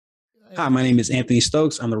Hi, my name is Anthony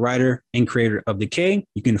Stokes. I'm the writer and creator of Decay.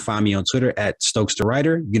 You can find me on Twitter at Stokes the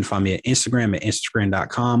Writer. You can find me at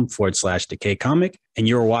Instagram.com/Decay Comic. And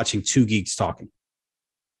you're watching Two Geeks Talking.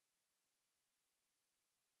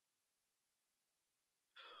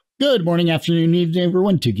 Good morning, afternoon, evening,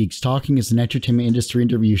 everyone. Two Geeks Talking is an entertainment industry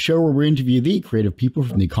interview show where we interview the creative people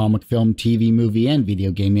from the comic, film, TV, movie, and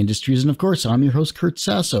video game industries. And of course, I'm your host, Kurt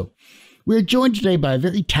Sasso. We're joined today by a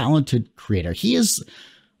very talented creator. He is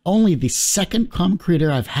only the second comic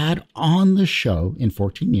creator I've had on the show in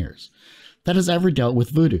 14 years that has ever dealt with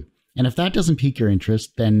voodoo. And if that doesn't pique your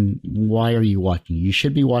interest, then why are you watching? You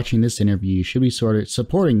should be watching this interview. You should be sort of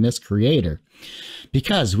supporting this creator,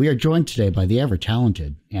 because we are joined today by the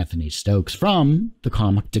ever-talented Anthony Stokes from the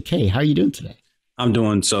comic Decay. How are you doing today? I'm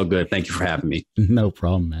doing so good. Thank you for having me. No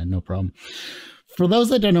problem, man. No problem. For those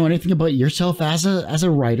that don't know anything about yourself as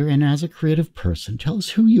a writer and as a creative person, tell us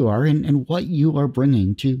who you are and what you are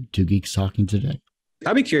bringing to Two Geeks Talking today.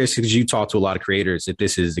 I'd be curious, because you talk to a lot of creators, if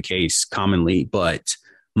this is the case commonly, but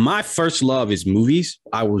my first love is movies.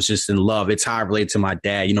 I was just in love. It's how I relate to my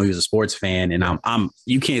dad. You know, he was a sports fan, and I'm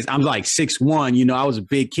like 6'1", you know, I was a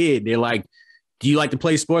big kid. They're like, do you like to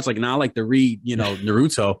play sports? Like, no, I like to read, you know,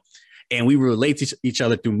 Naruto. And we relate to each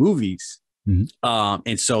other through movies. Mm-hmm.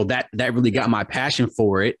 And so that really got my passion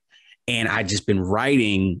for it. And I just been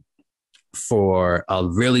writing for a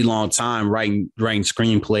really long time, writing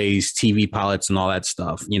screenplays, TV pilots, and all that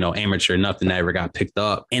stuff, you know, amateur, nothing that ever got picked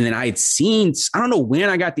up. And then I had seen, I don't know when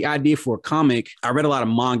I got the idea for a comic. I read a lot of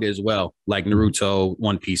manga as well, like Naruto,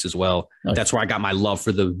 One Piece as well. Okay. That's where I got my love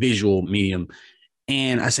for the visual medium.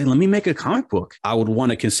 And I said, let me make a comic book. I would want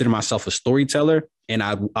to consider myself a storyteller, and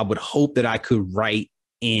I would hope that I could write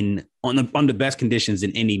on the best conditions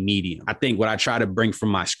in any medium. I think what I try to bring from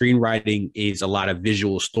my screenwriting is a lot of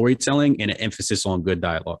visual storytelling and an emphasis on good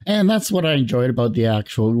dialogue. And that's what I enjoyed about the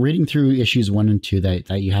actual reading through issues 1 and 2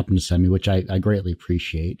 that you happen to send me, which I greatly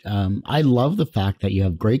appreciate. I love the fact that you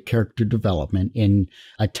have great character development in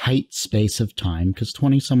a tight space of time, because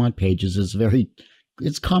 20 some odd pages is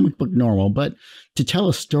it's comic book normal, but to tell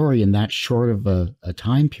a story in that short of a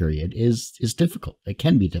time period is difficult. It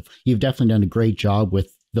can be difficult. You've definitely done a great job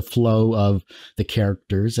with the flow of the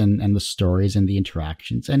characters and the stories and the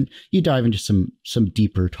interactions. And you dive into some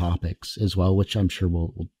deeper topics as well, which I'm sure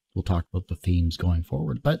we'll talk about the themes going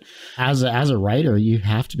forward. But as a writer, you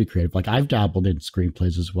have to be creative. Like, I've dabbled in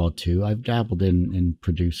screenplays as well too. I've dabbled in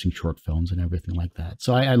producing short films and everything like that.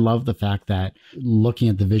 So I love the fact that looking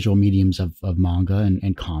at the visual mediums of manga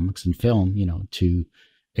and comics and film, you know, to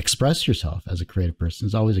express yourself as a creative person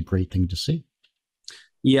is always a great thing to see.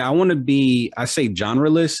 Yeah, I say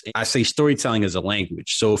genreless. I say storytelling is a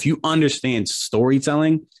language. So if you understand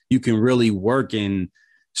storytelling, you can really work in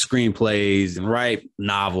screenplays and write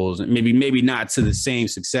novels, and maybe not to the same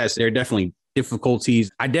success. There are definitely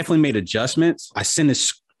difficulties. I definitely made adjustments. I sent a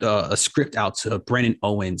script out to Brandon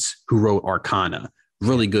Owens, who wrote Arcana.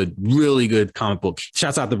 Really good comic book.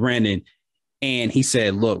 Shouts out to Brandon. And he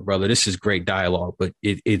said, look, brother, this is great dialogue, but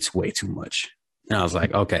it's way too much. And I was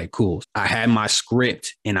like, okay, cool. I had my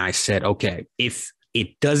script and I said, okay, if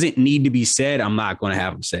it doesn't need to be said, I'm not going to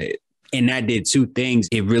have him say it. And that did two things.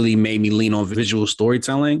 It really made me lean on visual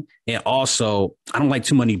storytelling. And also, I don't like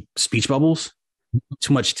too many speech bubbles,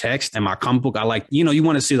 too much text. And my comic book, I like, you know, you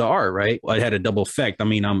want to see the art, right? Well, it had a double effect. I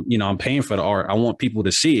mean, I'm paying for the art. I want people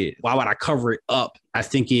to see it. Why would I cover it up? I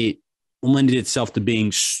think it lended itself to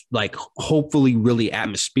being like, hopefully really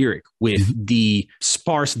atmospheric with the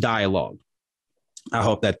sparse dialogue. I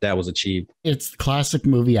hope that was achieved. It's the classic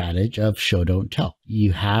movie adage of show, don't tell.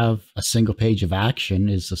 You have a single page of action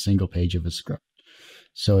is a single page of a script.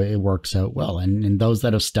 So it works out well. And those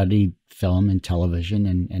that have studied film and television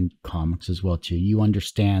and comics as well, too, you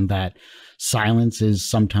understand that silence is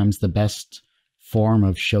sometimes the best form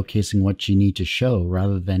of showcasing what you need to show,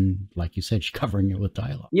 rather than, like you said, covering it with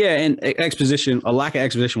dialogue. Yeah, and a lack of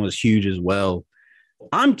exposition was huge as well.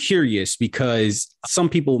 I'm curious because some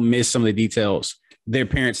people miss some of the details. Their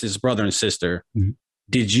parents, his brother and sister. Mm-hmm.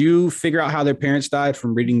 Did you figure out how their parents died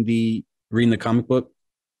from reading the comic book?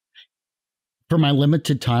 For my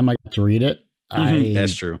limited time, I got to read it.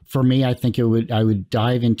 That's true. For me, I think I would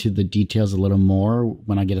dive into the details a little more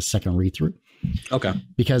when I get a second read through. Okay.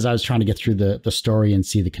 Because I was trying to get through the story and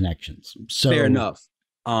see the connections. So fair enough.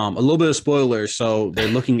 A little bit of spoilers. So they're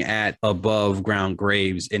looking at above ground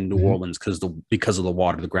graves in New Orleans because of the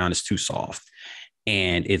water. The ground is too soft.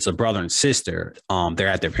 And it's a brother and sister. They're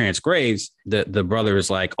at their parents' graves. The brother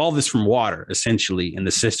is like, all this from water, essentially. And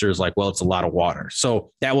the sister is like, well, it's a lot of water.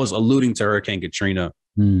 So that was alluding to Hurricane Katrina.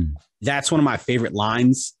 that's one of my favorite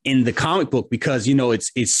lines in the comic book because, you know,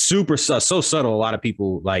 it's super so subtle. A lot of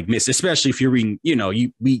people like miss, especially if you're reading, you know,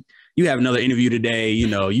 you have another interview today, you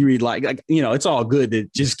know, you read like, you know, it's all good to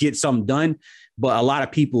just get something done. But a lot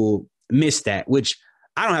of people miss that, which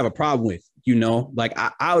I don't have a problem with, you know, like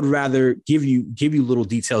I would rather give you little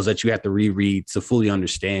details that you have to reread to fully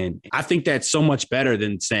understand. I think that's so much better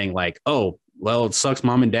than saying like, oh, well, it sucks.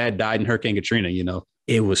 Mom and dad died in Hurricane Katrina. You know,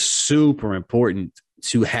 it was super important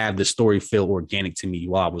to have the story feel organic to me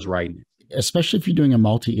while I was writing it. Especially if you're doing a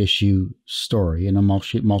multi-issue story in a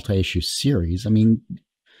multi-issue series. I mean,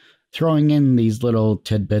 throwing in these little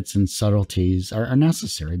tidbits and subtleties are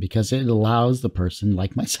necessary because it allows the person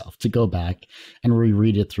like myself to go back and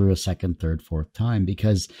reread it through a second, third, fourth time,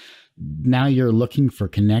 because now you're looking for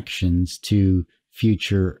connections to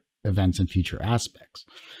future events and future aspects.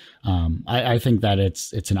 I think that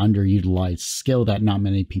it's an underutilized skill that not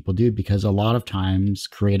many people do, because a lot of times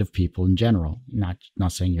creative people in general, not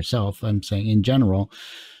saying yourself, I'm saying in general,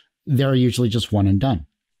 they're usually just one and done.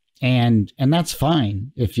 And that's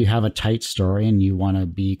fine if you have a tight story and you want to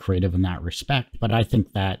be creative in that respect. But I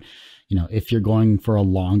think that, you know, if you're going for a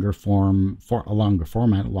longer form,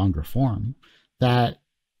 that,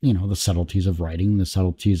 you know, the subtleties of writing, the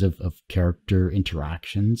subtleties of character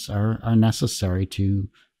interactions are necessary to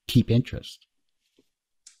keep interest.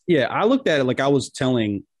 Yeah, I looked at it like I was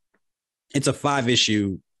telling, it's a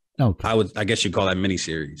 5-issue. Okay. I guess you'd call that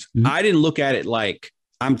miniseries. Mm-hmm. I didn't look at it like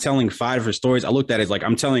I'm telling 5 different stories. I looked at it as like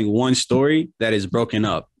I'm telling one story that is broken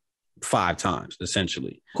up 5 times,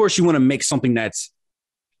 essentially. Of course, you want to make something that's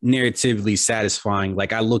narratively satisfying.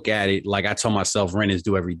 Like I look at it like I tell myself rent is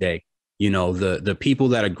due every day. You know, the people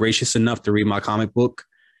that are gracious enough to read my comic book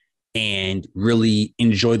and really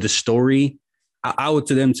enjoy the story, I owe it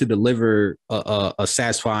to them to deliver a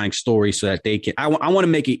satisfying story so that they can. I want to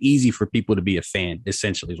make it easy for people to be a fan,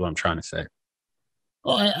 essentially, is what I'm trying to say.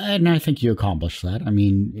 Well, and I think you accomplished that. I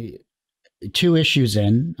mean, 2 issues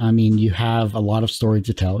in, I mean, you have a lot of story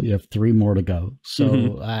to tell. You have 3 more to go.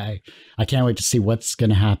 So I can't wait to see what's going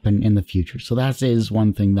to happen in the future. So that is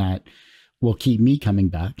one thing that will keep me coming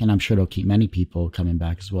back. And I'm sure it'll keep many people coming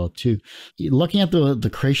back as well, too. Looking at the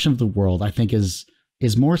creation of the world, I think is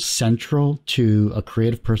more central to a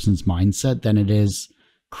creative person's mindset than it is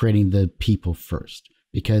creating the people first.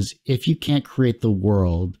 Because if you can't create the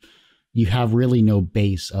world, you have really no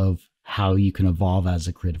base of how you can evolve as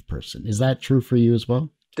a creative person. Is that true for you as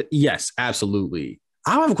well? Yes, absolutely.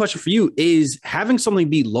 I have a question for you. Is having something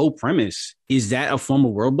be low premise, is that a form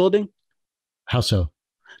of world building? How so?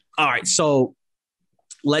 All right. So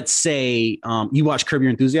let's say you watch Curb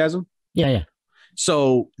Your Enthusiasm. Yeah.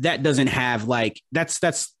 So that doesn't have like, that's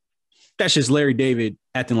just Larry David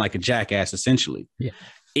acting like a jackass, essentially. Yeah.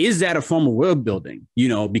 Is that a form of world building? You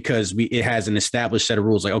know, because it has an established set of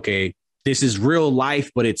rules. Like, okay, this is real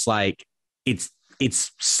life, but it's like it's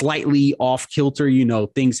slightly off kilter. You know,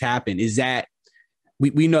 things happen. Is that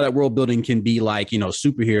we know that world building can be like, you know,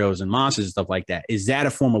 superheroes and monsters and stuff like that. Is that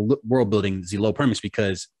a form of world building? The low premise,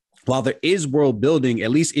 because while there is world building,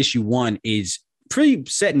 at least issue 1 is pretty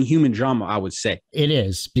set in human drama, I would say. It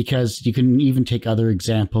is, because you can even take other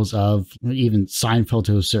examples of even Seinfeld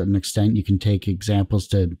to a certain extent. You can take examples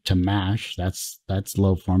to MASH. That's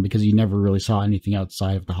low form, because you never really saw anything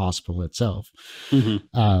outside of the hospital itself, for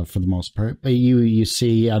the most part. But you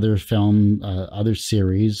see other other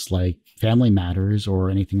series like Family Matters or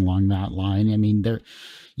anything along that line. I mean,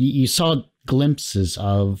 you saw glimpses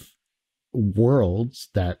of worlds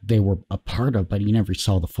that they were a part of, but you never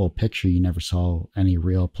saw the full picture. You never saw any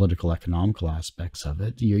real political, economical aspects of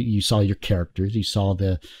it. You saw your characters, you saw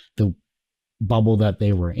the bubble that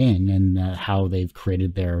they were in, and how they've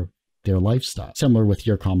created their lifestyle. Similar with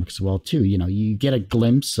your comics as well, too. You know, you get a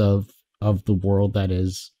glimpse of the world that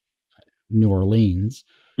is New Orleans.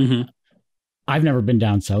 I've never been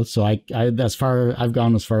down south, so I've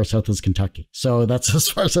gone as far south as Kentucky. So that's as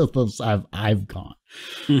far south as I've gone.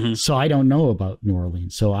 So I don't know about New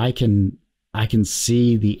Orleans. So I can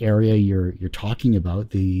see the area you're talking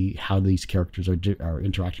about, how these characters are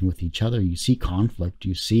interacting with each other. You see conflict,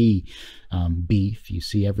 you see beef, you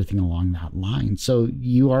see everything along that line. So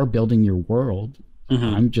you are building your world.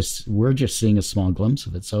 We're just seeing a small glimpse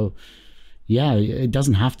of it. So yeah, it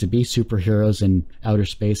doesn't have to be superheroes and outer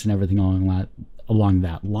space and everything along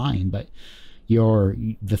that line, but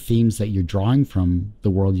the themes that you're drawing from the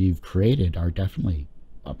world you've created are definitely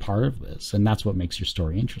a part of this, and that's what makes your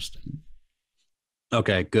story interesting.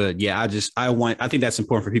 Okay, good. Yeah, I think that's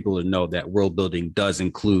important for people to know that world building does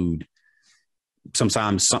include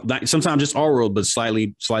sometimes just our world, but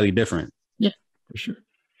slightly different. Yeah, for sure.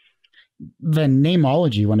 the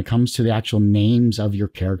nameology, when it comes to the actual names of your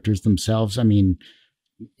characters themselves, I mean,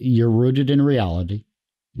 you're rooted in reality,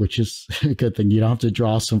 which is a good thing. You don't have to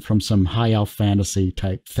draw from some high elf fantasy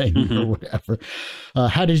type thing or whatever.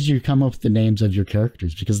 How did you come up with the names of your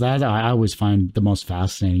characters? Because that I always find the most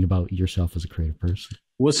fascinating about yourself as a creative person.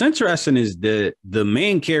 What's interesting is the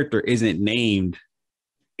main character isn't named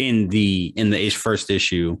in the first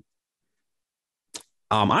issue.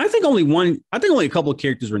 I think only a couple of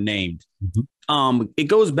characters were named. It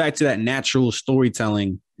goes back to that natural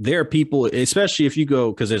storytelling. There are people, especially if you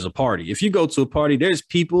go, because there's a party. If you go to a party, there's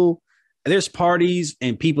parties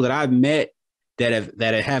and people that I've met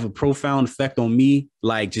that have a profound effect on me.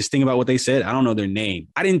 Like, just think about what they said. I don't know their name.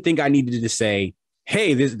 I didn't think I needed to say,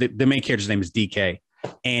 hey, the main character's name is Decay.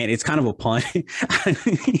 And it's kind of a pun.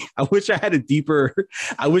 I wish I had a deeper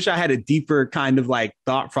kind of like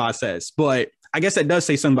thought process, but I guess that does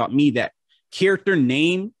say something about me, that character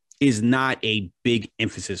name is not a big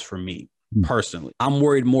emphasis for me personally. I'm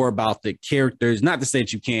worried more about the characters, not to say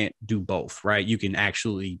that you can't do both, right? You can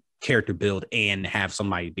actually character build and have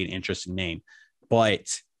somebody be an interesting name, but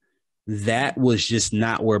that was just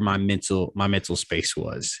not where my mental space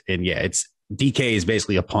was. And yeah, DK is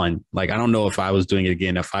basically a pun. Like, I don't know if I was doing it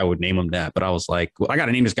again, if I would name him that, but I was like, well, I got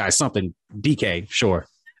to name this guy something. DK, sure.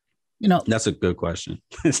 You know, that's a good question.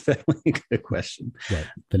 It's definitely a good question. What,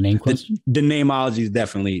 the name question? The nameology is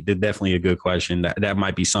definitely a good question. That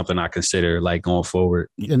might be something I consider like going forward.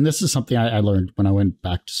 And this is something I learned when I went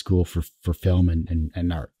back to school for film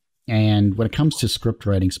and art. And when it comes to script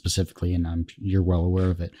writing specifically, and you're well aware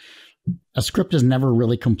of it, a script is never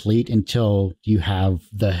really complete until you have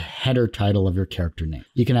the header title of your character name.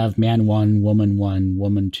 You can have man 1,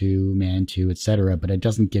 woman 2, man 2, etc., but it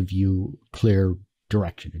doesn't give you clear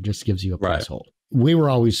direction. It just gives you a placeholder. We were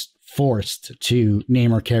always forced to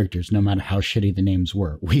name our characters no matter how shitty the names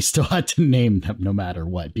were. We still had to name them no matter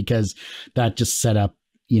what, because that just set up,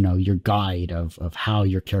 your guide of how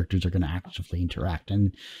your characters are going to actively interact.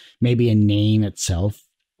 And maybe a name itself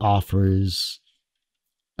offers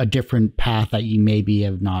a different path that you maybe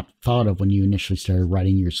have not thought of when you initially started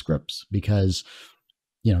writing your scripts, because,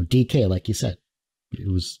 DK, like you said, it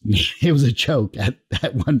was a joke at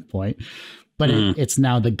one point. But it's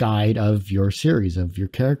now the guide of your series, of your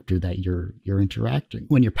character that you're interacting.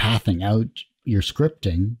 When you're pathing out your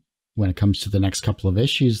scripting, when it comes to the next couple of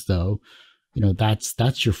issues, though,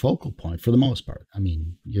 that's your focal point for the most part. I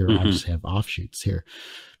mean, you obviously have offshoots here.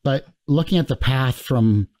 But looking at the path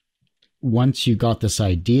from once you got this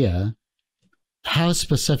idea, how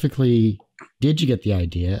specifically did you get the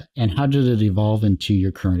idea, and how did it evolve into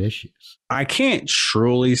your current issues? I can't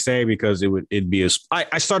truly say, because it'd be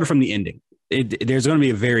I started from the ending. There's going to be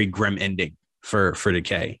a very grim ending for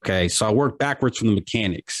Decay. Okay. So I worked backwards from the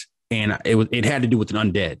mechanics, and it had to do with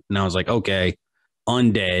an undead. And I was like, okay,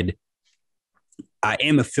 undead. I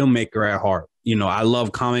am a filmmaker at heart. I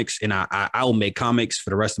love comics, and I will make comics for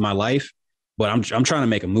the rest of my life, but I'm trying to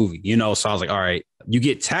make a movie, So I was like, all right, you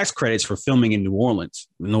get tax credits for filming in New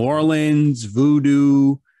Orleans,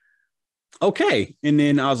 voodoo. Okay. And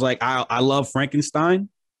then I was like, I love Frankenstein,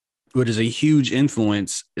 which is a huge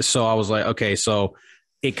influence. So I was like, okay, so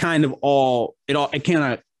it kind of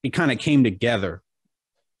came together.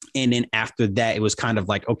 And then after that, it was kind of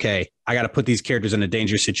like, okay, I got to put these characters in a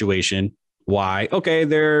dangerous situation. Why? Okay,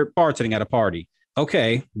 they're bartending at a party.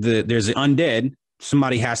 Okay, there's an undead.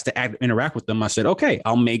 Somebody has to interact with them. I said, okay,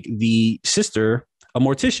 I'll make the sister a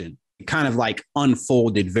mortician. It kind of like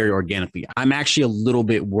unfolded very organically. I'm actually a little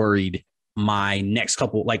bit worried my next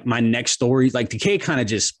stories, like Decay kind of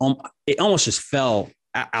just, it almost just fell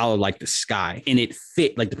out of like the sky, and it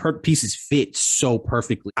fit, like the pieces fit so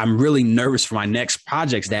perfectly. I'm really nervous for my next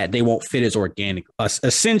projects that they won't fit as organic.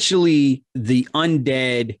 Essentially, the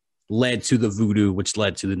undead led to the voodoo, which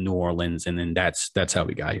led to the New Orleans, and then that's how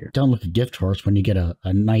we got here. Don't look a gift horse when you get a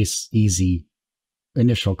nice, easy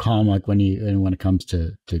initial comic when it comes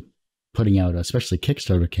to putting out, especially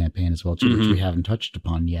Kickstarter campaign as well, too, which we haven't touched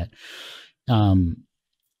upon yet. And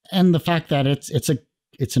the fact that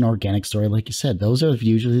it's an organic story, like you said, those are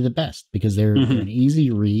usually the best, because they're an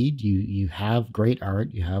easy read. You have great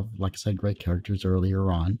art. You have, like I said, great characters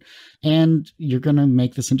earlier on, and you're going to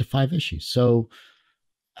make this into 5 issues. So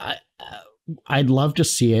I'd love to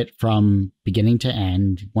see it from beginning to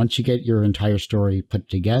end. Once you get your entire story put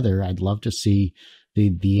together, I'd love to see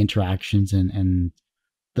the interactions and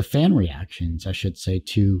the fan reactions, I should say,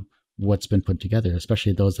 to what's been put together,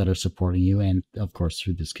 especially those that are supporting you, and of course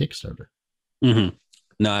through this Kickstarter.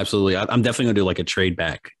 No, absolutely. I'm definitely gonna do like a trade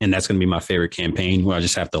back, and that's gonna be my favorite campaign, where I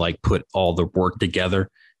just have to like put all the work together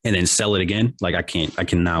and then sell it again. Like I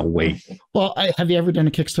cannot wait. Well, have you ever done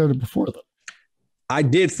a Kickstarter before, though? I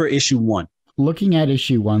did for issue 1. Looking at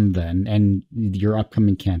issue 1 then, and your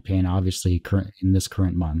upcoming campaign, obviously in this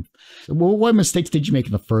current month, what mistakes did you make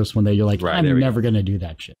in the first one that you're like, I'm never going to do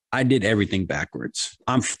that shit? I did everything backwards.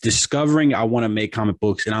 I'm discovering I want to make comic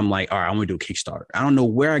books, and I'm like, all right, I'm going to do a Kickstarter. I don't know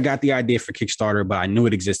where I got the idea for Kickstarter, but I knew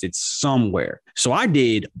it existed somewhere. So I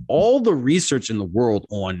did all the research in the world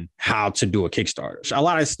on how to do a Kickstarter. A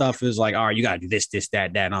lot of stuff is like, all right, you got to do this,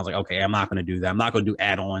 that. And I was like, okay, I'm not going to do that. I'm not going to do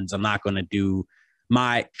add-ons. I'm not going to do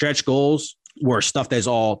my stretch goals. Were stuff that's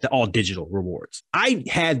all digital rewards. I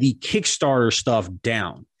had the Kickstarter stuff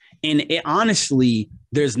down, and honestly,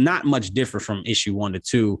 there's not much different from issue 1 to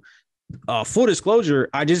 2. Full disclosure,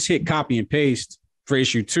 I just hit copy and paste for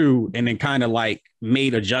issue 2, and then kind of like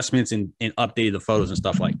made adjustments and updated the photos and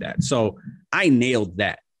stuff like that. So I nailed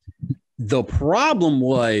that. The problem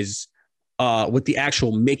was with the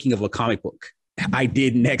actual making of a comic book. I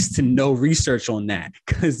did next to no research on that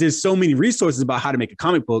because there's so many resources about how to make a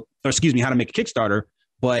comic book, or how to make a Kickstarter.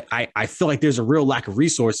 But I feel like there's a real lack of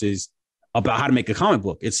resources about how to make a comic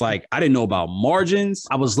book. It's like, I didn't know about margins.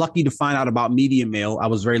 I was lucky to find out about media mail. I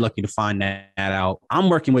was very lucky to find that out. I'm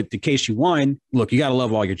working with Decay Issue 1. Look, you got to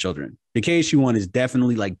love all your children. Decay Issue 1 is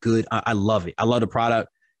definitely like good. I love it. I love the product,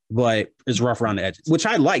 but it's rough around the edges, which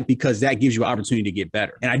I like because that gives you an opportunity to get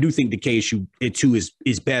better. And I do think Decay Issue 2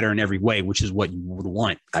 is better in every way, which is what you would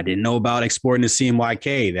want. I didn't know about exporting to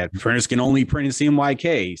CMYK, that printers can only print in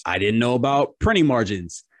CMYKs. I didn't know about printing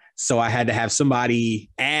margins. So I had to have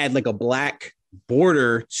somebody add like a black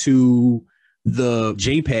border to the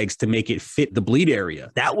JPEGs to make it fit the bleed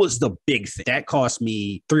area. That was the big thing. That cost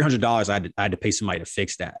me $300. I had to pay somebody to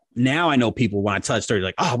fix that. Now I know people, when I tell a story,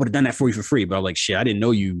 like, oh, I would have done that for you for free. But I'm like, shit, I didn't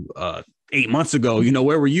know you 8 months ago.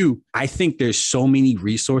 Where were you? I think there's so many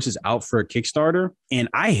resources out for a Kickstarter. And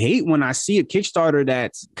I hate when I see a Kickstarter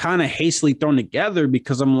that's kind of hastily thrown together,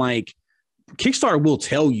 because I'm like, Kickstarter will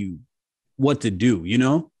tell you what to do,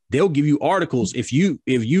 They'll give you articles. If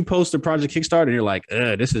you post a project Kickstarter and you're like,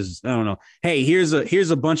 this is, I don't know. Hey, here's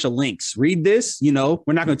a bunch of links. Read this. We're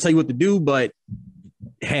not going to tell you what to do, but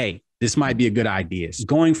hey, this might be a good idea.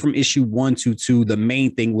 Going from issue 1 to 2, the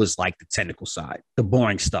main thing was like the technical side, the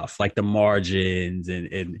boring stuff, like the margins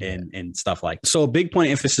and stuff like that. So a big point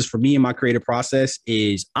of emphasis for me in my creative process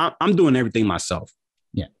is I'm doing everything myself.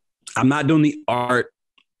 Yeah. I'm not doing the art.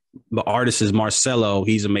 The artist is Marcelo.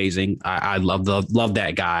 He's amazing. I love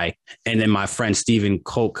that guy. And then my friend Stephen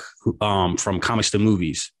Koch, from Comics to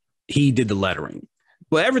Movies, he did the lettering.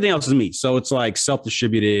 But everything else is me. So it's like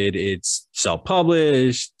self-distributed, it's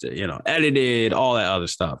self-published, edited, all that other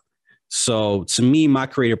stuff. So to me, my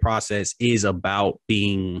creative process is about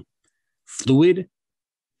being fluid.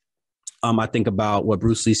 I think about what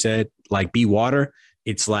Bruce Lee said, like be water.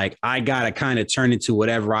 It's like, I got to kind of turn into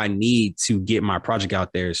whatever I need to get my project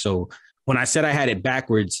out there. So when I said I had it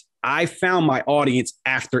backwards, I found my audience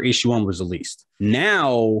after issue 1 was released.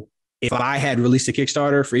 Now, if I had released a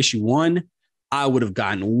Kickstarter for issue 1, I would have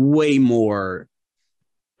gotten way more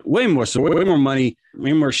money,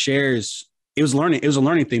 way more shares. It was a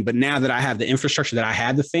learning thing. But now that I have the infrastructure, that I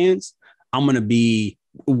have the fans, I'm going to be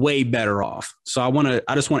way better off. So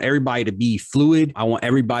I just want everybody to be fluid. I want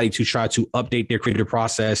everybody to try to update their creative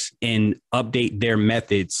process and update their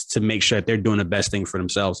methods to make sure that they're doing the best thing for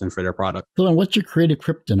themselves and for their product. So then what's your creative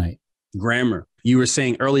kryptonite? Grammar. You were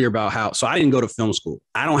saying earlier about so I didn't go to film school.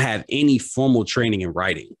 I don't have any formal training in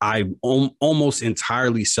writing. I'm almost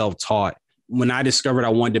entirely self-taught. When I discovered I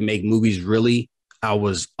wanted to make movies, really, I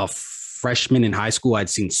was a freshman in high school. I'd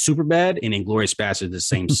seen Superbad and Inglourious Basterds the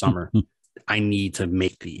same summer. I need to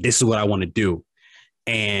make these. This is what I want to do.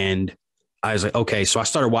 And I was like, okay. So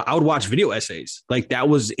I would watch video essays. Like, that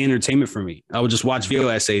was entertainment for me. I would just watch video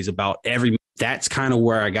essays about that's kind of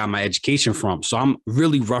where I got my education from. So I'm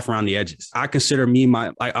really rough around the edges. I consider me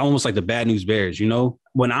almost like the Bad News Bears,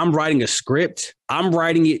 when I'm writing a script, I'm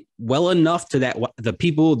writing it well enough to that the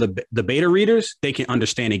people, the beta readers, they can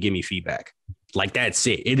understand and give me feedback. Like, that's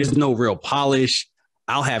it. It is no real polish.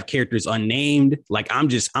 I'll have characters unnamed. Like, I'm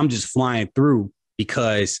just flying through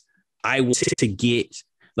because I want to get,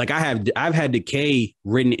 like, I've had Decay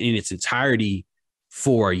written in its entirety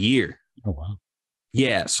for a year. Oh, wow.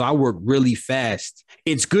 Yeah. So I work really fast.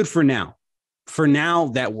 It's good for now. For now,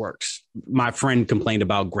 that works. My friend complained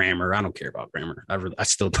about grammar. I don't care about grammar. I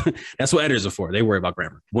still, that's what editors are for. They worry about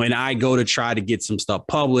grammar. When I go to try to get some stuff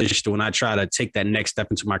published, when I try to take that next step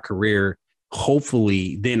into my career,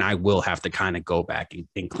 hopefully then I will have to kind of go back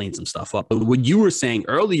and clean some stuff up. But what you were saying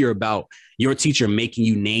earlier about your teacher making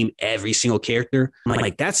you name every single character, I'm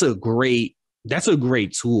like, that's a great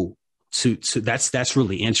tool. to that's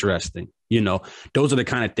really interesting. Those are the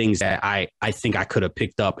kind of things that I think I could have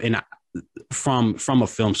picked up and from a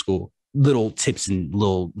film school. Little tips and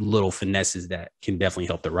little finesses that can definitely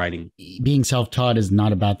help the writing. Being self-taught is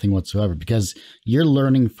not a bad thing whatsoever, because you're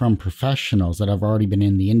learning from professionals that have already been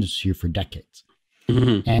in the industry for decades.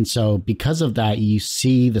 Mm-hmm. And so because of that, you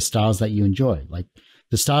see the styles that you enjoy. Like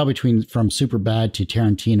the style from Superbad to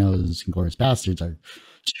Tarantino's Inglourious Bastards are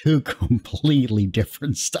two completely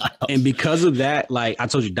different styles. And because of that, like I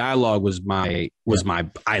told you, dialogue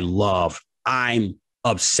I'm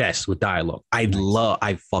obsessed with dialogue.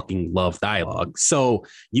 I fucking love dialogue. So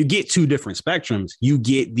you get two different spectrums. You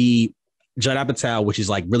get the Judd Apatow, which is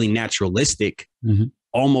like really naturalistic,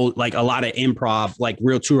 almost like a lot of improv, like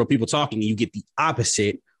real people talking. You get the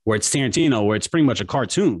opposite, where it's Tarantino, where it's pretty much a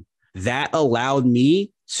cartoon. That allowed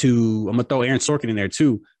me to, I'm gonna throw Aaron Sorkin in there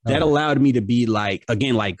too. That allowed me to be like,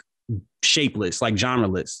 again, like shapeless, like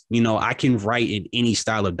genreless. I can write in any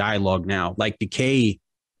style of dialogue now. Like Decay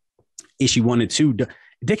Issue 1 and 2,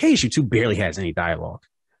 Decay Issue 2 barely has any dialogue.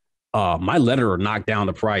 My letterer knocked down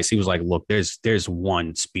the price. He was like, look, there's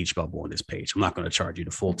one speech bubble on this page. I'm not going to charge you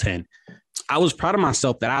the full 10. I was proud of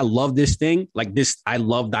myself that I love this thing. Like this, I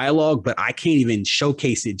love dialogue, but I can't even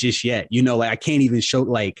showcase it just yet. Like I can't even show,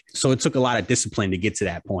 like, so it took a lot of discipline to get to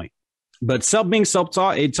that point. But being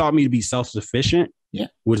self-taught, it taught me to be self-sufficient. Yeah,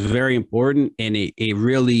 was very important. And it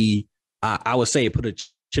really, I would say it put a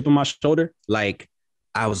chip on my shoulder. Like,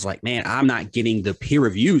 I was like, man, I'm not getting the peer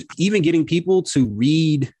reviews. Even getting people to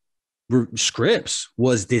read scripts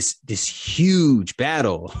was this huge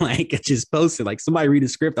battle. Like, I just posted, like, somebody read a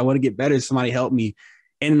script. I want to get better. Somebody help me.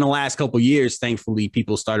 And in the last couple of years, thankfully,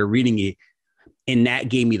 people started reading it. And that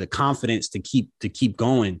gave me the confidence to keep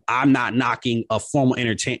going. I'm not knocking a formal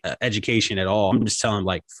education at all. I'm just telling,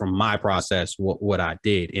 like, from my process, what I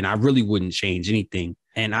did. And I really wouldn't change anything.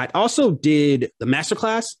 And I also did the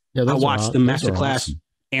masterclass. Yeah, I watched the masterclass. Awesome.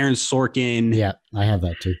 Aaron Sorkin. Yeah, I have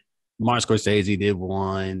that too. Martin Scorsese did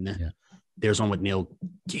one. Yeah. There's one with Neil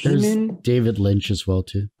Gaiman. There's David Lynch as well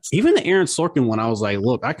too. Even the Aaron Sorkin one, I was like,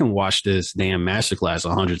 look, I can watch this damn masterclass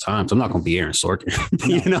 100 times. I'm not going to be Aaron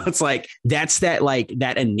Sorkin. No. It's like, that's that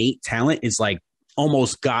innate talent is like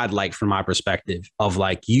almost godlike from my perspective of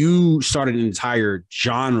like, you started an entire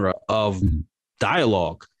genre of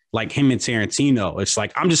dialogue. Like him and Tarantino, it's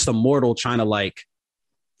like I'm just a mortal trying to like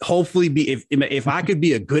hopefully be if I could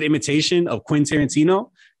be a good imitation of Quentin Tarantino,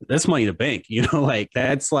 that's money in the bank. Like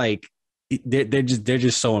that's like they're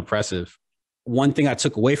just so impressive. One thing I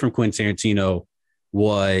took away from Quentin Tarantino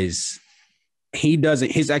was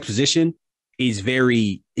his exposition is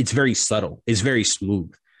very subtle. It's very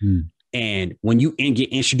smooth. And when you get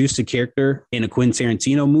introduced to character in a Quentin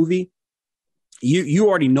Tarantino movie, you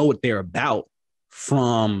already know what they're about.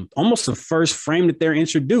 From almost the first frame that they're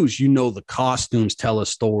introduced, the costumes tell a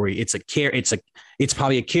story. It's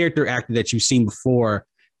probably a character actor that you've seen before,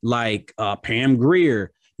 like Pam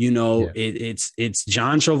Grier. It's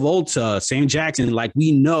John Travolta, Sam Jackson. Like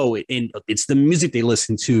we know it, and it's the music they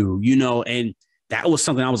listen to. And that was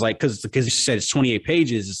something I was like, because you said it's 28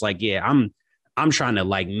 pages. It's like, yeah, I'm trying to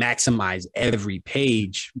like maximize every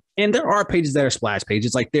page, and there are pages that are splash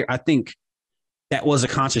pages. Like I think. That was a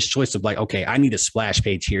conscious choice of like, okay, I need a splash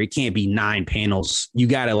page here. It can't be 9 panels. You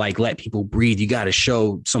got to like let people breathe. You got to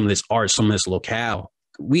show some of this art, some of this locale.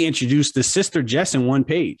 We introduced the sister Jess in 1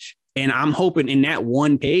 page. And I'm hoping in that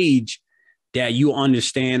 1 page that you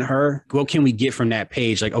understand her. What can we get from that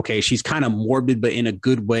page? Like, okay, she's kind of morbid, but in a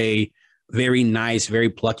good way. Very nice, very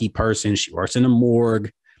plucky person. She works in a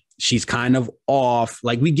morgue. She's kind of off.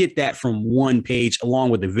 Like we get that from 1 page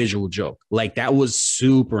along with the visual joke. Like that was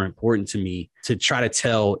super important to me to try to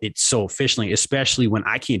tell it so efficiently, especially when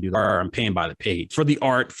I can't do that. I'm paying by the page for the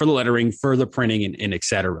art, for the lettering, for the printing and et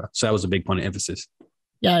cetera. So that was a big point of emphasis.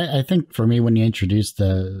 Yeah, I think for me, when you introduced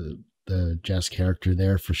the Jess character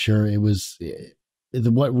there, for sure, it was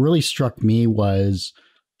what really struck me was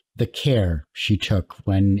the care she took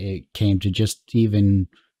when it came to just even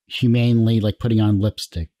humanely like putting on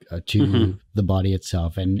lipstick to the body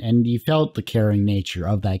itself, and you felt the caring nature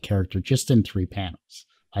of that character just in 3 panels.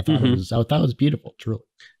 I thought it was beautiful, truly.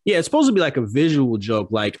 Yeah, it's supposed to be like a visual joke,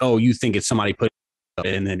 like, oh, you think it's somebody put,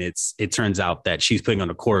 and then it turns out that she's putting on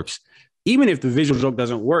a corpse. Even if the visual joke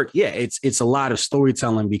doesn't work, yeah, it's a lot of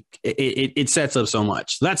storytelling. It sets up so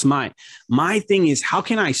much. So that's my thing is, how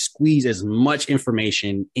can I squeeze as much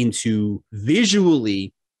information into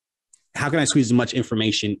visually? How can I squeeze as much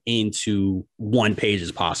information into 1 page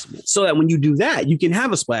as possible? So that when you do that, you can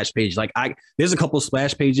have a splash page. Like there's a couple of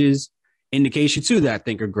splash pages in Decay Issue 2 that I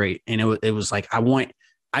think are great. And it was like, I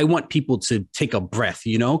want people to take a breath,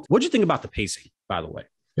 What'd you think about the pacing, by the way?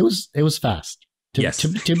 It was fast. Yes.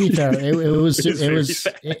 To be fair,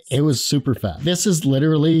 it was super fast. This is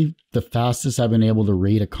literally the fastest I've been able to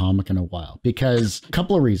read a comic in a while, because a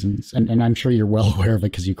couple of reasons, and I'm sure you're well aware of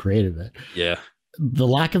it because you created it. Yeah. The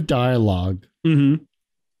lack of dialogue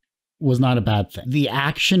was not a bad thing. The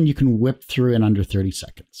action you can whip through in under 30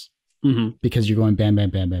 seconds. Because you're going bam, bam,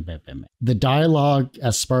 bam, bam, bam, bam. The dialogue,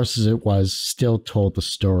 as sparse as it was, still told the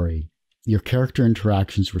story. Your character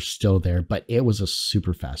interactions were still there, but it was a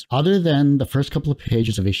super fast. Other than the first couple of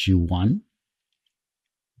pages of issue 1,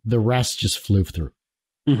 the rest just flew through.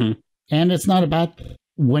 And it's not a bad thing.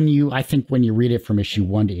 I think when you read it from issue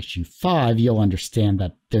 1 to issue 5, you'll understand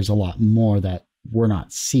that there's a lot more that we're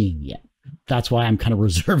not seeing yet. That's why I'm kind of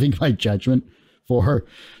reserving my judgment for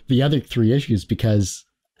the other 3 issues, because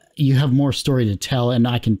you have more story to tell, and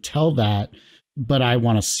I can tell that, but I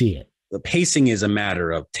want to see it. The pacing is a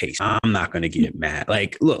matter of taste. I'm not going to get mad.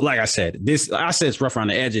 Like, look, like I said it's rough around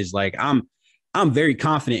the edges. Like, I'm very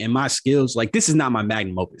confident in my skills. Like, this is not my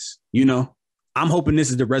magnum opus, you know? I'm hoping this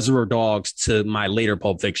is the Reservoir Dogs to my later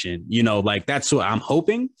Pulp Fiction, you know, like that's what I'm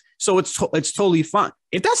hoping. So it's totally fine.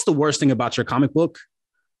 If that's the worst thing about your comic book,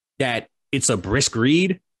 that it's a brisk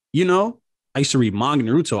read, you know, I used to read manga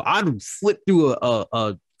Naruto. I'd flip through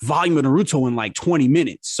a volume of Naruto in like 20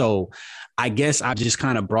 minutes. So I guess I just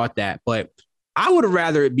kind of brought that, but I would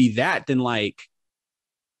rather it be that than like,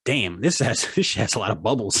 damn, this has a lot of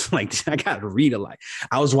bubbles. Like, I got to read a lot.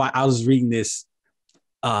 I was reading this.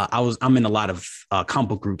 I'm in a lot of comic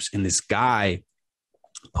book groups, and this guy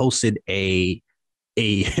posted a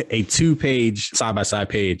 2-page side-by-side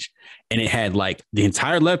page, and it had like the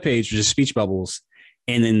entire left page was just speech bubbles,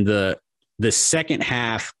 and then the second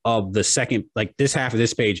half of the second, like this half of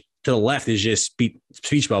this page to the left is just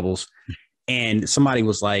speech bubbles. And somebody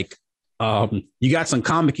was like, you got some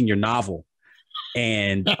comic in your novel.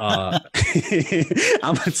 And I'm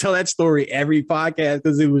gonna tell that story every podcast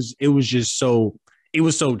because it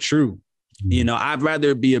was so true. You know, I'd rather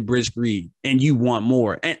it be a brisk read and you want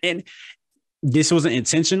more. And this wasn't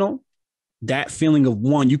intentional. That feeling of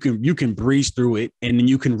one, you can breeze through it, and then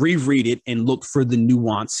you can reread it and look for the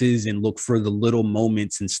nuances and look for the little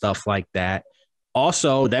moments and stuff like that.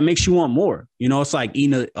 Also, that makes you want more. You know, it's like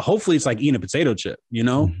hopefully it's like eating a potato chip, you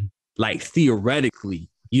know, like theoretically,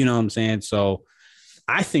 you know what I'm saying? So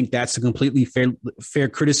I think that's a completely fair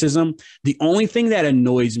criticism. The only thing that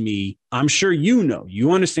annoys me, I'm sure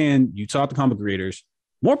you understand, you talk to comic creators,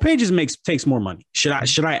 more pages takes more money. Should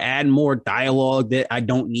I add more dialogue that I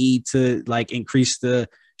don't need to like increase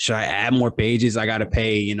should I add more pages? I got to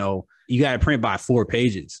pay, you know, you got to print by 4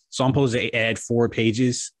 pages. So I'm supposed to add 4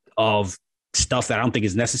 pages of stuff that I don't think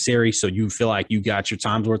is necessary. So you feel like you got your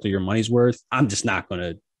time's worth or your money's worth. I'm just not going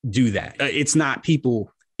to do that. It's not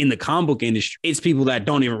people in the comic book industry. It's people that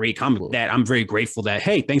don't even read comic books that I'm very grateful that,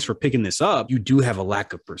 hey, thanks for picking this up. You do have a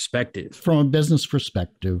lack of perspective. From a business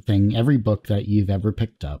perspective, every book that you've ever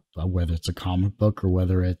picked up, whether it's a comic book or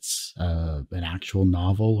whether it's an actual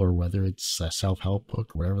novel or whether it's a self-help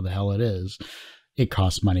book, whatever the hell it is, it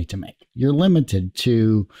costs money to make. You're limited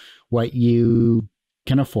to what you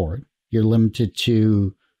can afford. You're limited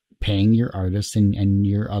to paying your artists and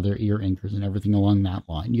your inkers and everything along that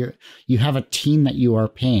line. You have a team that you are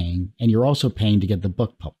paying, and you're also paying to get the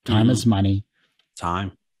book published. Time is money.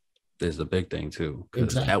 Time is a big thing too,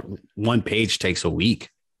 because exactly. That 1 page takes a week.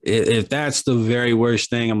 If that's the very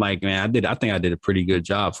worst thing, I'm like, man, I think I did a pretty good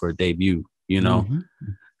job for a debut, you know,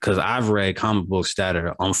 because I've read comic books that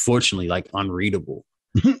are unfortunately like unreadable.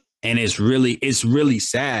 And it's really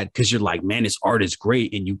sad because you're like, man, this art is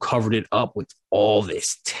great. And you covered it up with all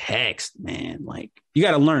this text, man. Like, you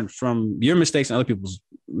got to learn from your mistakes and other people's,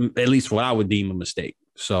 at least what I would deem a mistake.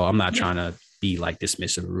 So I'm not trying to be like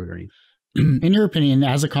dismissive or rude or anything. In your opinion,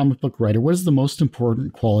 as a comic book writer, what is the most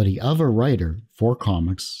important quality of a writer for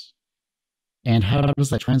comics? And how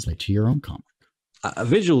does that translate to your own comic?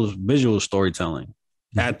 Visual storytelling.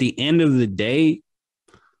 At the end of the day,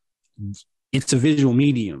 it's a visual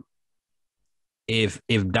medium. If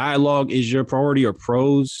dialogue is your priority or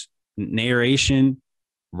prose, narration,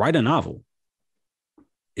 write a novel.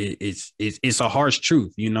 It's a harsh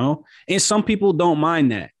truth, you know? And some people don't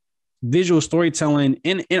mind that. Visual storytelling,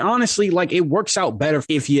 and honestly, like, it works out better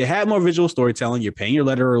if you have more visual storytelling, you're paying your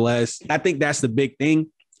letter or less. I think that's the big thing.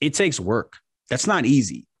 It takes work. That's not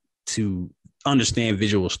easy to understand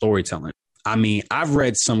visual storytelling. I mean, I've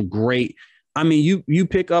read some great... I mean, you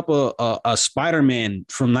pick up a Spider-Man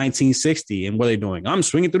from 1960, and what are they doing? I'm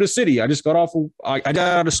swinging through the city. I just got I got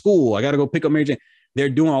out of school. I got to go pick up Mary Jane. They're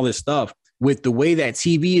doing all this stuff with the way that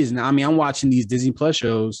TV is now. I mean, I'm watching these Disney Plus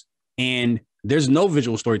shows, and There's no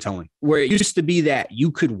visual storytelling. Where it used to be that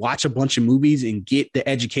you could watch a bunch of movies and get the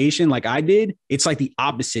education like I did, it's like the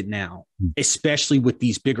opposite now, especially with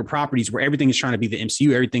these bigger properties where everything is trying to be the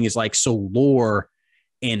MCU. Everything is like so lore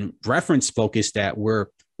and reference focused that we're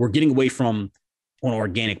getting away from an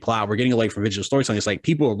organic plot. We're getting away from visual storytelling. It's like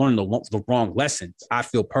people are learning the wrong lessons, I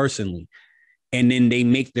feel personally. And then they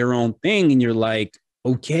make their own thing and you're like,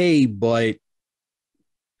 okay, but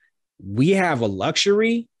we have a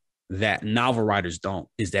luxury that novel writers don't,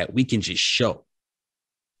 is that we can just show.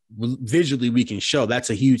 Visually, we can show. That's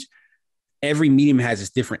a huge, every medium has its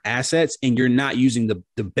different assets, and you're not using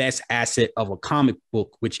the best asset of a comic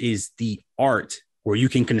book, which is the art, where you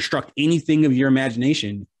can construct anything of your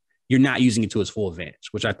imagination. You're not using it to its full advantage,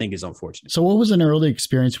 which I think is unfortunate. So what was an early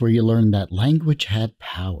experience where you learned that language had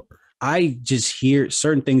power? I just hear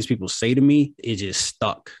certain things people say to me, it just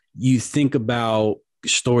stuck. You think about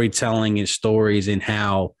storytelling and stories and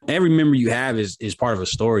how every memory you have is part of a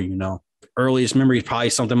story, you know. Earliest memory is probably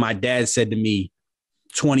something my dad said to me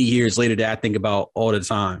 20 years later that I think about all the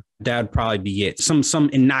time. That would probably be it. Some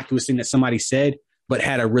innocuous thing that somebody said, but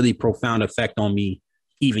had a really profound effect on me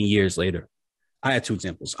even years later. I had two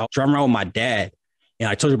examples. I was driving around with my dad, and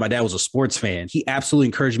I told you my dad was a sports fan. He absolutely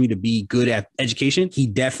encouraged me to be good at education. He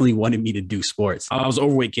definitely wanted me to do sports. I was an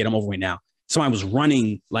overweight kid. I'm overweight now. Somebody was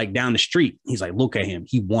running like down the street. He's like, look at him.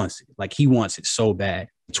 He wants it. Like he wants it so bad.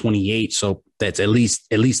 28. So that's at least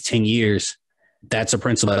 10 years. That's a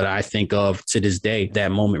principle that I think of to this day.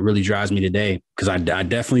 That moment really drives me today because I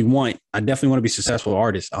definitely want to be a successful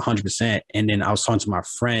artist 100%. And then I was talking to my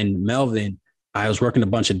friend Melvin. I was working a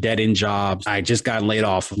bunch of dead end jobs. I just got laid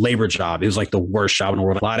off, labor job. It was like the worst job in the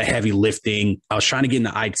world. A lot of heavy lifting. I was trying to get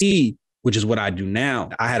into IT, which is what I do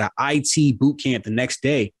now. I had an IT boot camp the next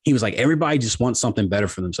day. He was like, everybody just wants something better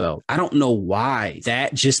for themselves. I don't know why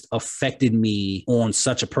that just affected me on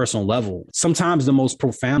such a personal level. Sometimes the most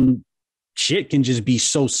profound shit can just be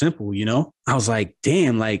so simple, you know? I was like,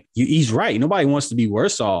 damn, like he's right. Nobody wants to be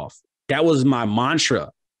worse off. That was my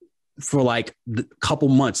mantra for like a couple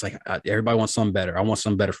months. Like everybody wants something better. I want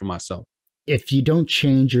something better for myself. If you don't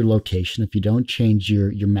change your location, if you don't change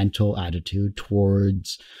your mental attitude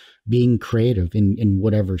towards being creative in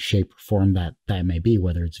whatever shape or form that may be,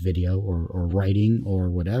 whether it's video or writing or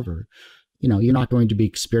whatever, you know, you're not going to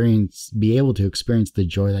be able to experience the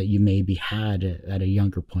joy that you maybe had at a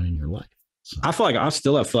younger point in your life. So. I feel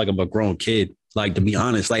like I'm a grown kid. Like, to be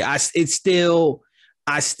honest, like it's still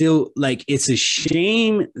like, it's a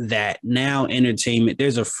shame that now entertainment,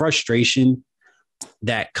 there's a frustration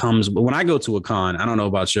that comes. But when I go to a con, I don't know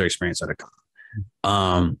about your experience at a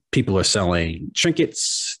con. People are selling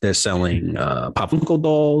trinkets. They're selling Pop Funko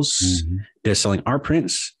dolls. Mm-hmm. They're selling art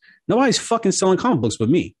prints. Nobody's fucking selling comic books but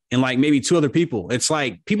me and like maybe two other people. It's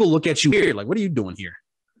like people look at you weird. Like, what are you doing here?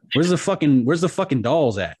 Where's the fucking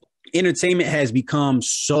dolls at? Entertainment has become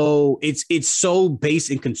so it's so based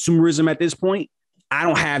in consumerism at this point. I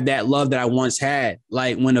don't have that love that I once had.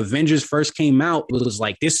 Like when Avengers first came out, it was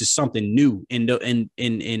like, this is something new. And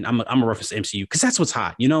I'm a reference to MCU because that's what's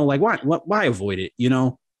hot. You know, like why avoid it? You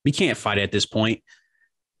know, we can't fight at this point.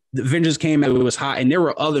 The Avengers came out, it was hot, and there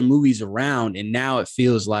were other movies around. And now it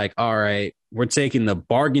feels like, all right, we're taking the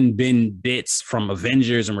bargain bin bits from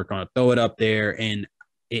Avengers and we're going to throw it up there. And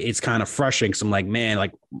it's kind of frustrating. So I'm like, man,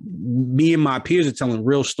 like me and my peers are telling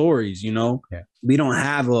real stories, you know. Yeah. We don't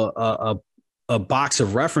have a box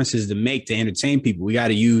of references to make to entertain people. We got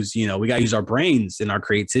to use our brains and our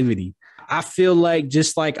creativity. I feel like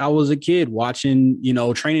just like I was a kid watching, you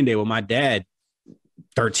know, Training Day with my dad,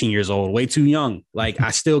 13 years old, way too young. Like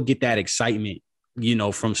I still get that excitement, you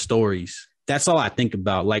know, from stories. That's all I think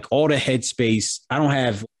about. Like all the headspace.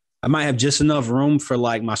 I might have just enough room for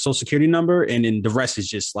like my social security number. And then the rest is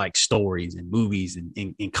just like stories and movies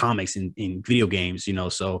and comics and video games, you know?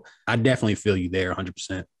 So I definitely feel you there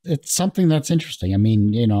 100%. It's something that's interesting. I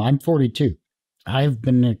mean, you know, I'm 42.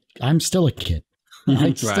 I'm still a kid.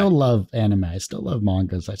 I still love anime. I still love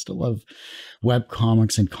mangas. I still love web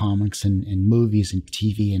comics and movies and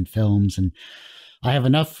TV and films. And I have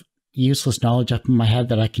enough useless knowledge up in my head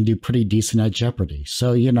that I can do pretty decent at Jeopardy.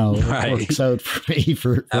 So, you know, it works out for me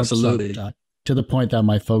for absolutely to the point that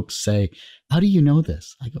my folks say, how do you know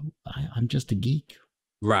this? I go, I'm just a geek.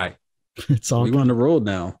 Right. It's all we on the road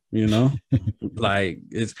now, you know, like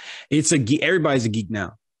it's a geek. Everybody's a geek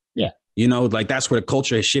now. Yeah. You know, like that's where the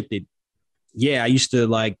culture has shifted. Yeah. I used to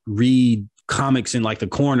like read comics in like the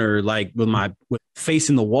corner, like with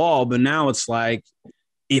facing the wall. But now it's like,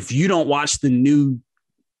 if you don't watch the new,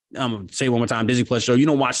 I'm gonna say one more time, Disney Plus show, you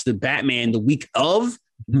don't watch the Batman the week of,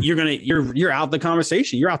 you're out the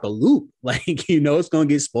conversation. You're out the loop. Like, you know, it's going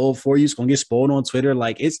to get spoiled for you. It's going to get spoiled on Twitter.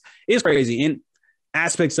 Like it's crazy. And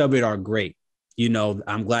aspects of it are great. You know,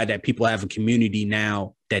 I'm glad that people have a community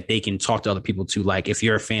now that they can talk to other people to. Like if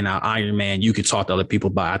you're a fan of Iron Man, you could talk to other people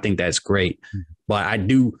about. I think that's great. But I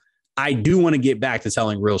do want to get back to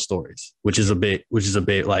telling real stories, which is a bit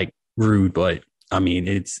like rude, but I mean,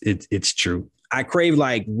 it's true. I crave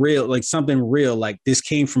like real, like something real, like this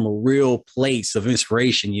came from a real place of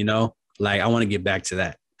inspiration, you know, like I want to get back to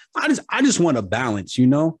that. I just want a balance, you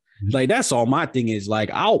know, like that's all my thing is. Like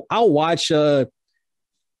I'll watch I'll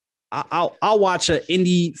watch an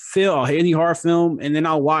indie film, an indie horror film, and then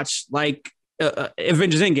I'll watch like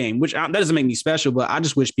Avengers Endgame, which that doesn't make me special, but I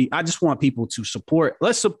just want people to support.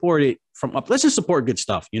 Let's support it from up. Let's just support good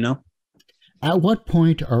stuff, you know. At what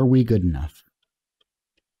point are we good enough?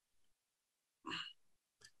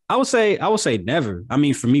 I would say never. I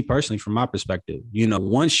mean, for me personally, from my perspective, you know,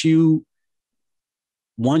 once you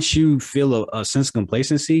feel a sense of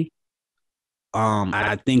complacency,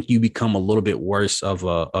 I think you become a little bit worse of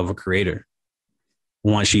a creator.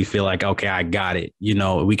 Once you feel like, okay, I got it, you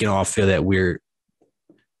know, we can all feel that we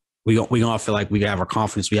can all feel like we have our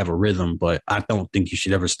confidence, we have a rhythm, but I don't think you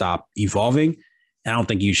should ever stop evolving. I don't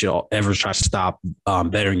think you should ever try to stop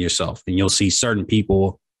bettering yourself. And you'll see certain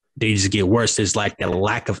people, they just get worse. There's like that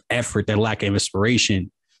lack of effort, that lack of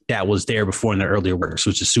inspiration that was there before in their earlier works,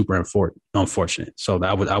 which is super unfortunate. So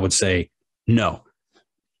I would say no,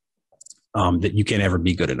 that you can't ever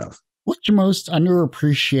be good enough. What's your most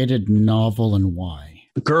underappreciated novel and why?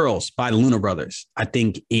 Girls by the Luna Brothers, I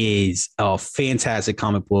think, is a fantastic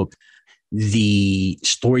comic book. The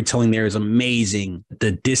storytelling there is amazing.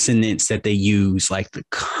 The dissonance that they use, like the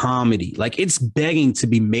comedy, like it's begging to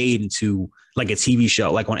be made into like a TV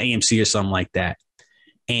show, like on AMC or something like that.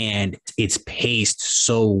 And it's paced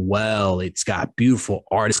so well. It's got beautiful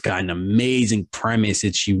art. It's got an amazing premise.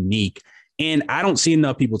 It's unique. And I don't see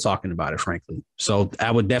enough people talking about it, frankly. So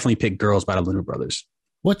I would definitely pick Girls by the Luna Brothers.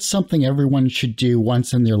 What's something everyone should do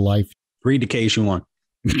once in their life? Read Decay Issue 1.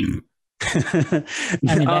 I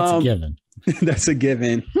mean, that's a given. That's a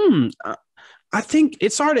given. I think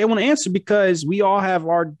it's hard to want to answer because we all have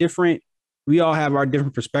our different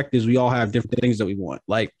perspectives. We all have different things that we want.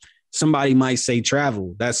 Like somebody might say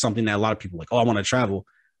travel. That's something that a lot of people are like, oh, I want to travel.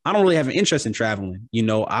 I don't really have an interest in traveling. You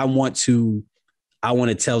know, I want to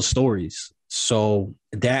tell stories. So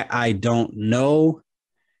that I don't know.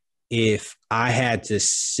 If I had to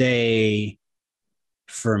say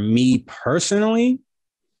for me personally,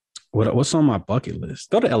 what's on my bucket list?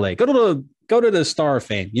 Go to LA, go to the Star of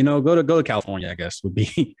Fame, you know, go to California, I guess would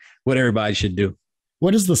be what everybody should do.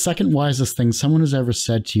 What is the second wisest thing someone has ever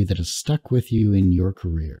said to you that has stuck with you in your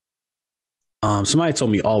career? Somebody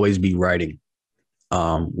told me always be writing,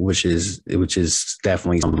 which is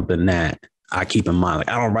definitely something that I keep in mind. Like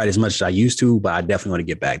I don't write as much as I used to, but I definitely want to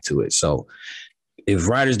get back to it. So if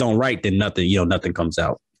writers don't write, then nothing comes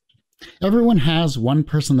out. Everyone has one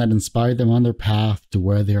person that inspired them on their path to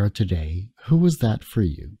where they are today. Who was that for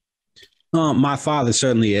you? My father,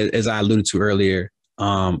 certainly, as I alluded to earlier.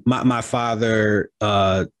 My father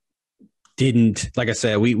didn't, like I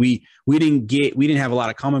said, we didn't have a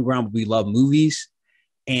lot of common ground, but we love movies.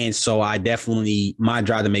 And so my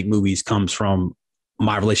drive to make movies comes from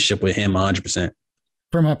my relationship with him 100%.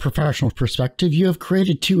 From a professional perspective, you have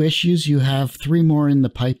created 2 issues. You have 3 more in the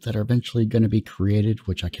pipe that are eventually going to be created,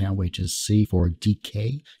 which I can't wait to see for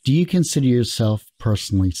Decay. Do you consider yourself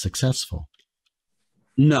personally successful?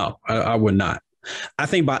 No, I would not. I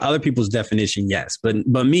think by other people's definition, yes. But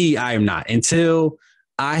me, I am not. Until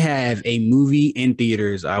I have a movie in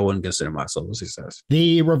theaters, I wouldn't consider myself a success.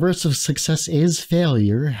 The reverse of success is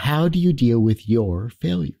failure. How do you deal with your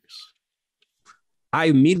failures? I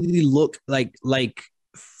immediately look like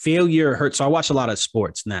failure hurts. So I watch a lot of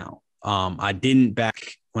sports now. I didn't back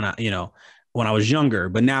when I was younger,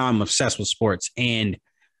 but now I'm obsessed with sports. And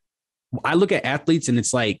I look at athletes and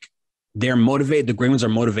it's like they're motivated. The great ones are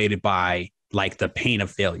motivated by like the pain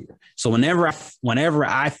of failure. So whenever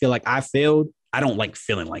I feel like I failed, I don't like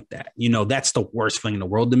feeling like that. You know, that's the worst feeling in the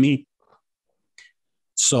world to me.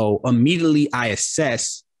 So immediately I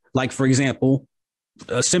assess, like, for example,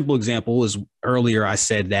 a simple example is earlier I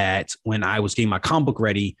said that when I was getting my comic book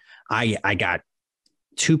ready, I got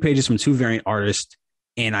 2 pages from 2 variant artists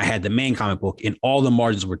and I had the main comic book and all the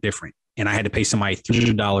margins were different. And I had to pay somebody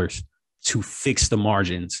 $300 to fix the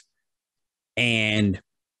margins. And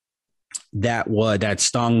that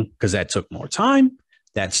stung because that took more time.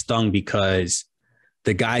 That stung because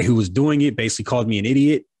the guy who was doing it basically called me an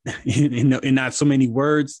idiot in not so many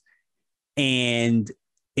words. And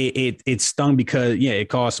it stung because it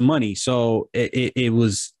costs money. So it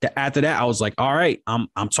was after that I was like, all right,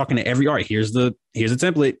 I'm talking to every art. Here's a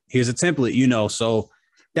template, So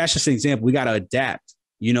that's just an example. We got to adapt.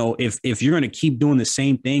 If you're going to keep doing the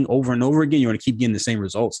same thing over and over again, you're going to keep getting the same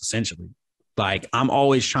results essentially. Like I'm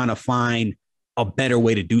always trying to find a better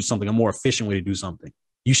way to do something, a more efficient way to do something.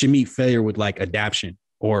 You should meet failure with like adaptation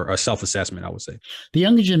or a self-assessment, I would say. The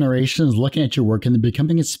younger generation is looking at your work and they're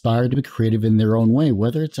becoming inspired to be creative in their own way,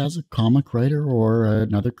 whether it's as a comic writer or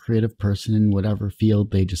another creative person in whatever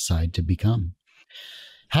field they decide to become.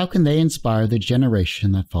 How can they inspire the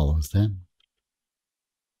generation that follows them?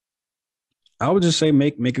 I would just say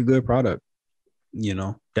make a good product.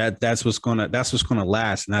 That's what's gonna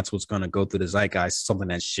last, and that's what's gonna go through the zeitgeist. Something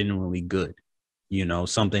that's genuinely good.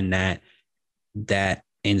 Something that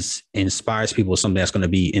inspires people, something that's going to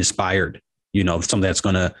be inspired, something that's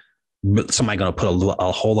somebody going to put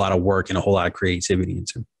a whole lot of work and a whole lot of creativity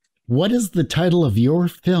into. What is the title of your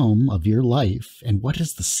film, of your life, and what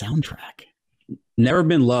is the soundtrack? Never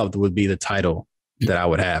Been Loved would be the title that I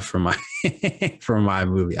would have for my for my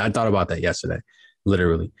movie. I thought about that yesterday,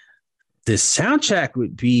 literally. The soundtrack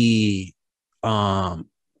would be I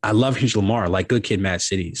love Kendrick Lamar, like Good Kid, Mad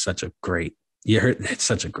City. It's such a great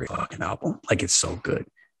fucking album. Like it's so good.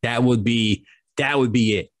 That would be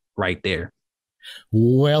it right there.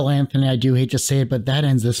 Well, Anthony, I do hate to say it, but that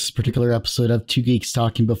ends this particular episode of Two Geeks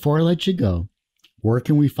Talking. Before I let you go, where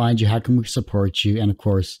can we find you? How can we support you? And of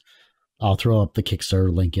course, I'll throw up the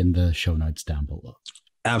Kickstarter link in the show notes down below.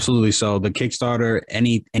 Absolutely. So the Kickstarter,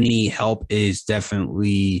 any help is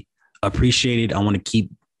definitely appreciated. I want to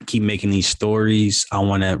keep making these stories. I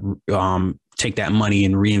want to take that money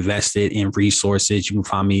and reinvest it in resources. You can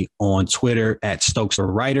find me on Twitter at Stokes or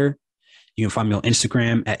Writer. You can find me on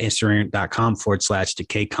Instagram at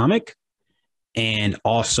Instagram.com/Decay Comic. And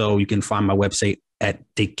also you can find my website at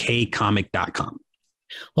decaycomic.com.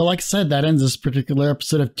 Well, like I said, that ends this particular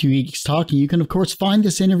episode of Two Geeks Talking. You can, of course, find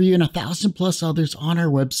this interview and 1,000+ others on our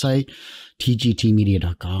website,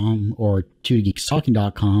 tgtmedia.com or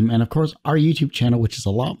twogeekstalking.com. And, of course, our YouTube channel, which is a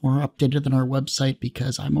lot more updated than our website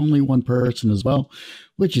because I'm only one person as well,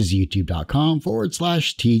 which is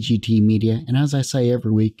youtube.com/TGTmedia. And as I say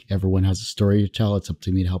every week, everyone has a story to tell. It's up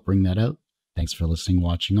to me to help bring that out. Thanks for listening,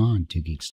 watching on Two Geeks.